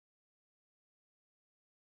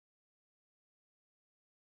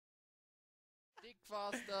Dig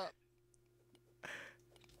faster.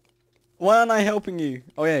 Why aren't I helping you?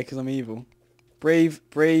 Oh yeah, because I'm evil. Brave,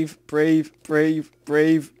 brave, brave, brave,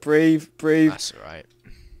 brave, brave, brave. That's alright.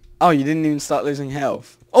 Oh, you didn't even start losing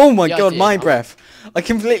health. Oh my Yeah, god, my I breath. I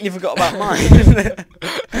completely forgot about mine.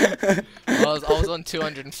 I was on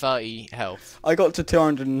 230 health. I got to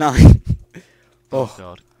 209. Oh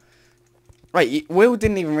god. Right, Will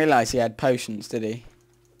didn't even realise he had potions, did he?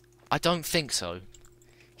 I don't think so.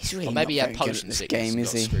 He's really Or maybe he not had very good at potion this sickness game, and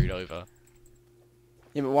is got he? screwed over.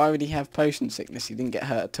 Yeah, but why would he have potion sickness? He didn't get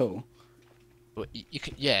hurt at all. But you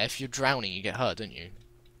can, yeah, if you're drowning, you get hurt, don't you?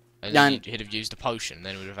 And Yeah, then you'd have used a potion,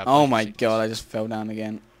 then it would have had Oh potion my sickness. god, I just fell down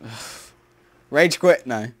again. Rage quit?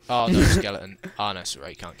 No. Oh no, skeleton. Oh no, sorry,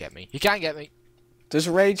 he can't get me. He can't get me. Does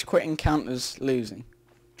rage quitting count as losing?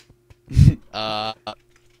 I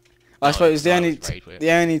I suppose the only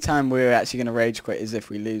only time we're actually going to rage quit is if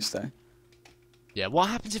we lose, though. Yeah, what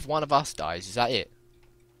happens if one of us dies? Is that it?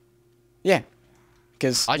 Yeah,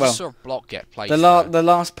 because I just saw a block get placed. the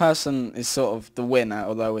last person is sort of the winner,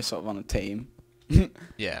 although we're sort of on a team.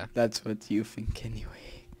 Yeah. That's what you think,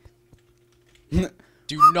 anyway.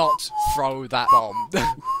 Do not throw that bomb.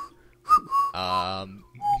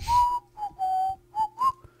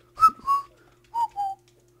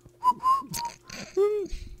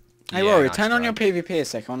 Hey, Yeah, Rory, nice turn on try. your PvP a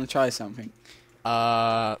sec. I want to try something.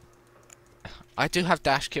 I do have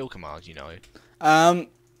dash kill commands, you know.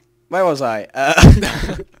 Where was I?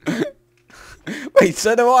 Wait,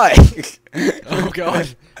 so do I. Oh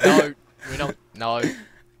god. No, we're not. No.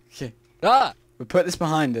 Okay. Ah! We'll put this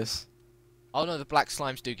behind us. Oh no, the black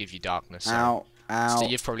slimes do give you darkness. So, Ow, ow. so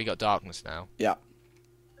you've probably got darkness now. Yeah.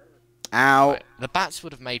 Ow. Right. The bats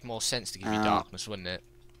would have made more sense to give you Ow. darkness, wouldn't it?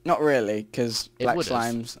 Not really, because It black would've.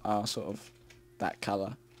 slimes are sort of that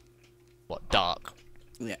colour. What, dark?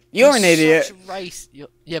 Yeah. You're an idiot. Such a race.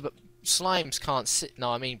 Yeah, but slimes can't see.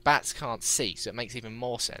 No, I mean bats can't see, so it makes even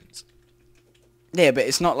more sense. Yeah, but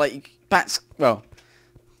it's not like bats. Well,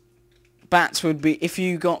 bats would be if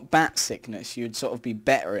you got bat sickness, you'd sort of be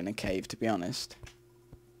better in a cave, to be honest.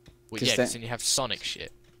 Well, 'Cause yeah, then- because then you have sonic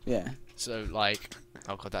shit. Yeah. So like,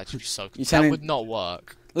 oh god, that'd be so. You That telling- would not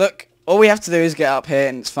work. Look, all we have to do is get up here,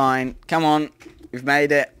 and it's fine. Come on, we've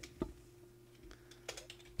made it.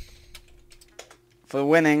 For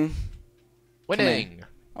winning. Winning.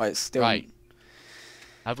 Oh, it's still Right.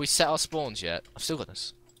 Have we set our spawns yet? I've still got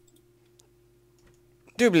this.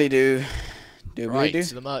 doobly doo. Doobly Right, doo.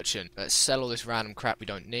 to the merchant. Let's sell all this random crap we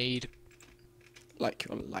don't need. Like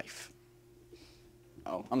your life.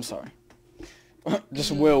 Oh, I'm sorry.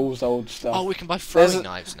 Just Will's old stuff. Oh, we can buy There's throwing a-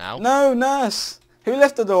 knives now. No, nurse. Who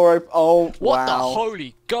left the door open? Oh, What the wow.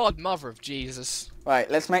 holy god, mother of Jesus. Right,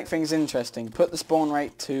 let's make things interesting. Put the spawn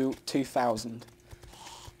rate to 2,000.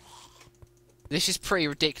 This is pretty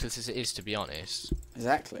ridiculous as it is, to be honest.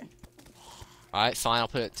 Exactly. Alright, fine, I'll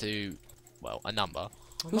put it to, well, a number.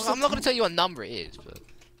 Who's I'm the not going to tell you what number it is, but...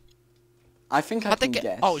 I think I How'd they can get...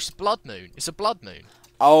 guess. Oh, it's a blood moon. It's a blood moon.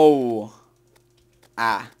 Oh.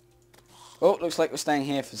 Ah. Oh, looks like we're staying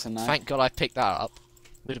here for some night. Thank god I picked that up.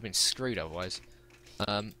 Would have been screwed otherwise.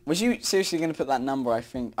 Was you seriously going to put that number, I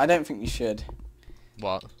think? I don't think you should.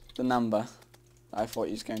 What? The number I thought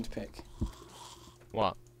you was going to pick.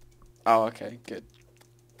 What? Oh, okay, good.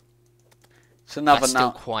 It's another That's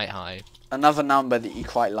still quite high. another number that you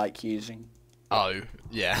quite like using. Oh,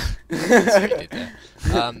 yeah. That's what we did there.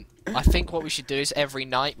 I think what we should do is every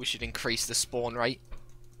night we should increase the spawn rate.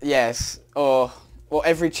 Yes, or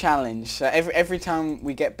every challenge. So every time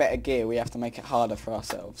we get better gear, we have to make it harder for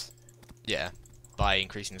ourselves. Yeah. By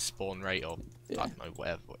increasing the spawn rate or, Yeah. I don't know,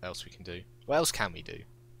 whatever what else we can do. What else can we do?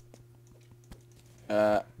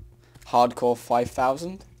 Hardcore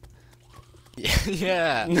 5,000.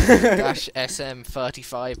 Yeah. Dash SM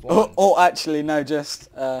 35 1. Or actually, no,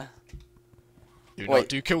 just Do wait. not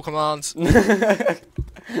do kill commands.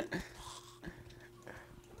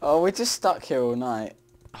 Oh, we're just stuck here all night.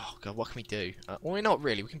 Oh god, what can we do? Well, we're not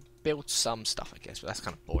really. We can build some stuff, I guess, but that's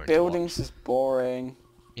kind of boring. Buildings is boring.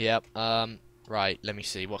 Yep. Right. Let me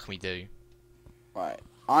see. What can we do? Right,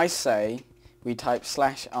 I say we type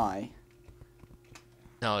 /I.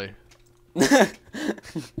 No.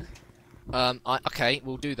 Okay,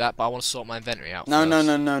 we'll do that, but I want to sort my inventory out. No, first.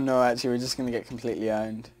 no. Actually, we're just gonna get completely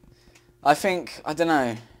owned. I think I don't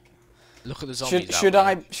know. Look at the zombies. Should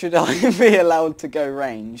I be allowed to go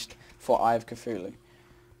ranged for Eye of Cthulhu?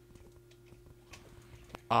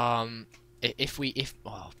 But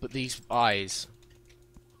these eyes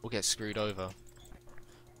will get screwed over.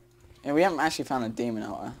 Yeah, we haven't actually found a demon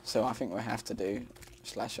hunter, so I think we'll have to do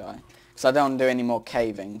 /I. Because I don't want to do any more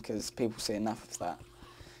caving, because people see enough of that.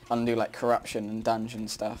 undo like corruption and dungeon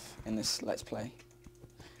stuff in this Let's Play.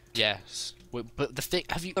 Yes. But the thing,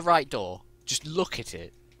 have you the right door? Just look at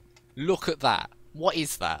it. Look at that. What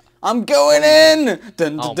is that? I'm going in!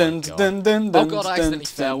 Dun, Oh dun, my dun, God. dun, dun, Oh dun, God, I dun, accidentally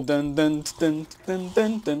fell. dun, dun, dun, dun,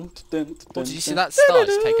 dun, dun, dun, Oh, did you see dun, that start? dun,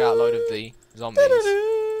 Just take out a load of the zombies.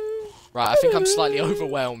 dun, Right, I think I'm slightly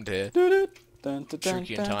overwhelmed here. dun, dun, dun,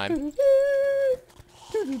 Shuriken dun, time. dun,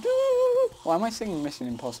 dun, dun. Why am I singing Mission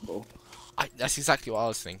Impossible? That's exactly what I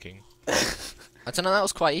was thinking. I don't know, that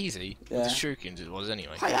was quite easy. With Yeah. the shurikens it was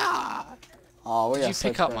anyway. Hiya! Oh, we Did are you so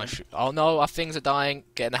pick up my Oh no, our things are dying.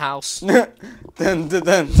 Get in the house. dun, dun,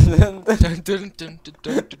 dun, dun,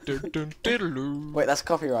 dun. Wait, that's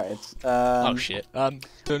copyrighted. Oh shit. Dun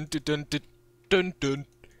dun dun dun dun dun.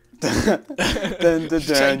 Dun, dun, dun,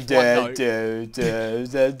 Change dun, one note. dun, dun,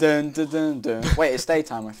 dun, dun, dun, dun. Wait, it's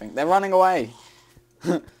daytime, I think. They're running away.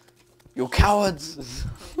 You cowards!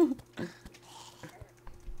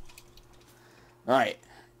 Right.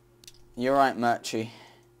 You're right, Murchie.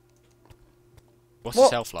 What's What?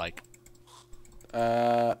 the health like?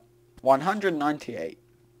 198.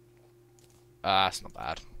 That's not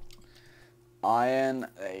bad. Iron,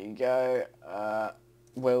 there you go.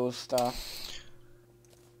 Will stuff.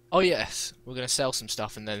 Oh yes, we're gonna sell some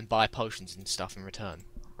stuff and then buy potions and stuff in return,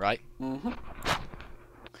 right? Mm-hmm.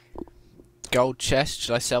 Gold chest,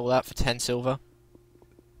 should I sell that for 10 silver?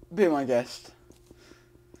 Be my guest.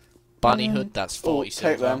 Bunny hood, that's 40 Take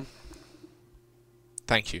silver. them.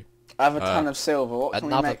 Thank you. I have a ton of silver. What can we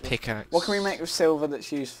Another make? pickaxe. What can we make with silver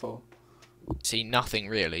that's useful? See, nothing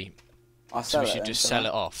really. I'll So sell we it should then, just shall sell I?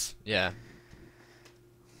 it off. Yeah.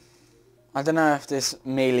 I don't know if this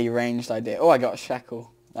melee ranged idea. Oh, I got a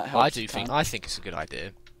shackle. That helps. I do think. I think it's a good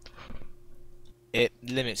idea. It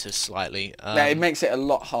limits us slightly. No, it makes it a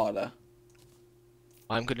lot harder.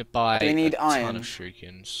 I'm gonna buy Do we need a ton iron? of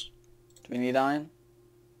shurikens. Do we need iron?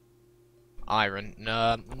 Iron?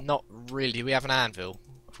 No, not really. Do we have an anvil?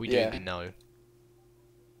 If we do, Yeah. then no.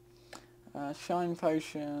 Shine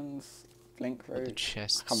potions, blink Put the root.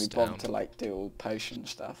 chests Can't be down. bothered to like do all potion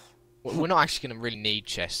stuff. We're not actually gonna really need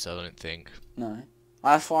chests, I don't think. No.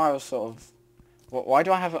 That's why I was sort of. Why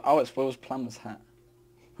do I have? Oh, it's Will's plumber's hat.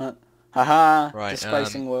 Huh. Haha. Right,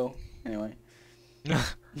 Disgracing Will. Anyway.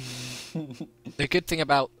 The good thing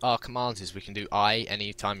about our commands is we can do I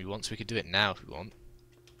any time we want, so we could do it now if we want.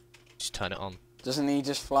 Just turn it on. Doesn't he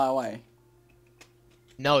just fly away?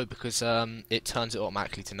 No, because it turns it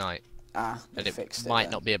automatically to night, Ah, they and it fixed might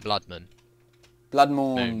then. not be a bloodman.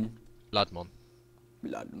 Bloodmoon. Moon. Bloodmon.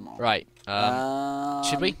 Bloodmoon. Right.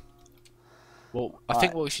 Should we? Well, I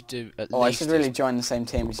think right. what we should do at Oh, I least should is- really join the same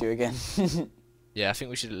team as you again. Yeah, I think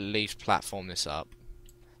we should at least platform this up.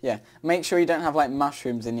 Yeah. Make sure you don't have like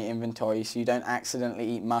mushrooms in your inventory, so you don't accidentally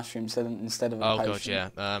eat mushrooms instead of a Oh potion.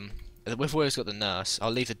 god, yeah. We've always got the nurse.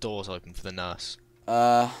 I'll leave the doors open for the nurse.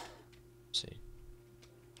 See.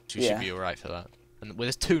 She Yeah. should be alright for that. And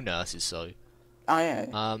there's 2 nurses, so. Oh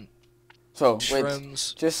yeah. So with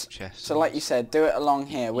Shrooms. just chests. so like you said, do it along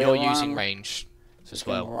here. You're using range as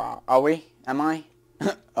well. Are we? Am I?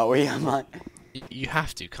 Are we? Am I? You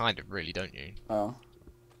have to, kind of, really, don't you? Oh.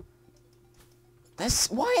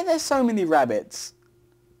 Why are there so many rabbits?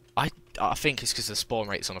 I think it's because the spawn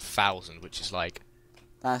rate's on 1,000, which is like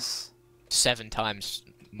That's 7 times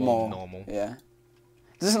more than normal. Yeah.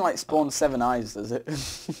 It doesn't like spawn 7 eyes, does it?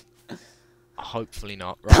 Hopefully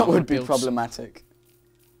not. Right, That I'm would gonna be build problematic.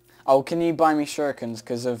 Oh, can you buy me shurikens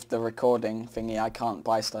because of the recording thingy? I can't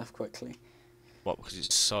buy stuff quickly. What? Because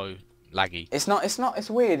it's so laggy. It's not. It's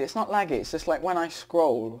weird. It's not laggy. It's just like when I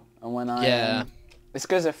scroll and when I. Yeah. It's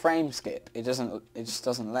because of frame skip. It doesn't. It just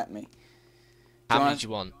doesn't let me. How you many want- do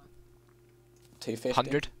you want? 250.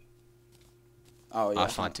 100? Oh yeah. I'll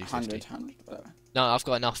find 250. 100, whatever. No, I've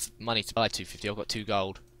got enough money to buy 250. I've got 2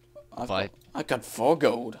 gold. I got 4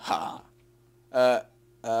 gold. Ha.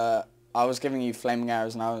 I was giving you flaming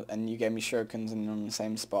arrows and you gave me shurikens and you're in the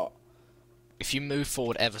same spot. If you move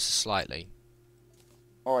forward ever so slightly.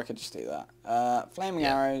 Or I could just do that. Flaming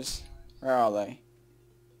Yeah. arrows. Where are they?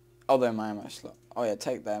 Oh, they're in my ammo slot. Oh yeah,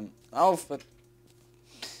 take them. Oh,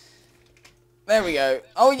 there we go.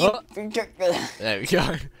 Oh, you. There we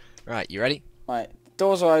go. Right, you ready? Right,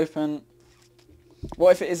 doors are open.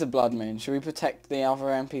 What if it is a blood moon? Should we protect the other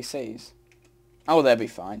NPCs? Oh, they'll be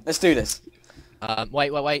fine. Let's do this.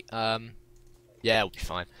 Wait. Yeah, it'll be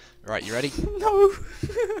fine. Right, you ready? No.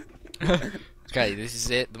 Okay, this is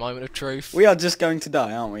it. The moment of truth. We are just going to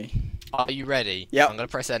die, aren't we? Are you ready? Yep. I'm gonna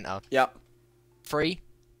press enter. Yep. 3,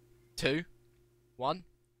 2, 1.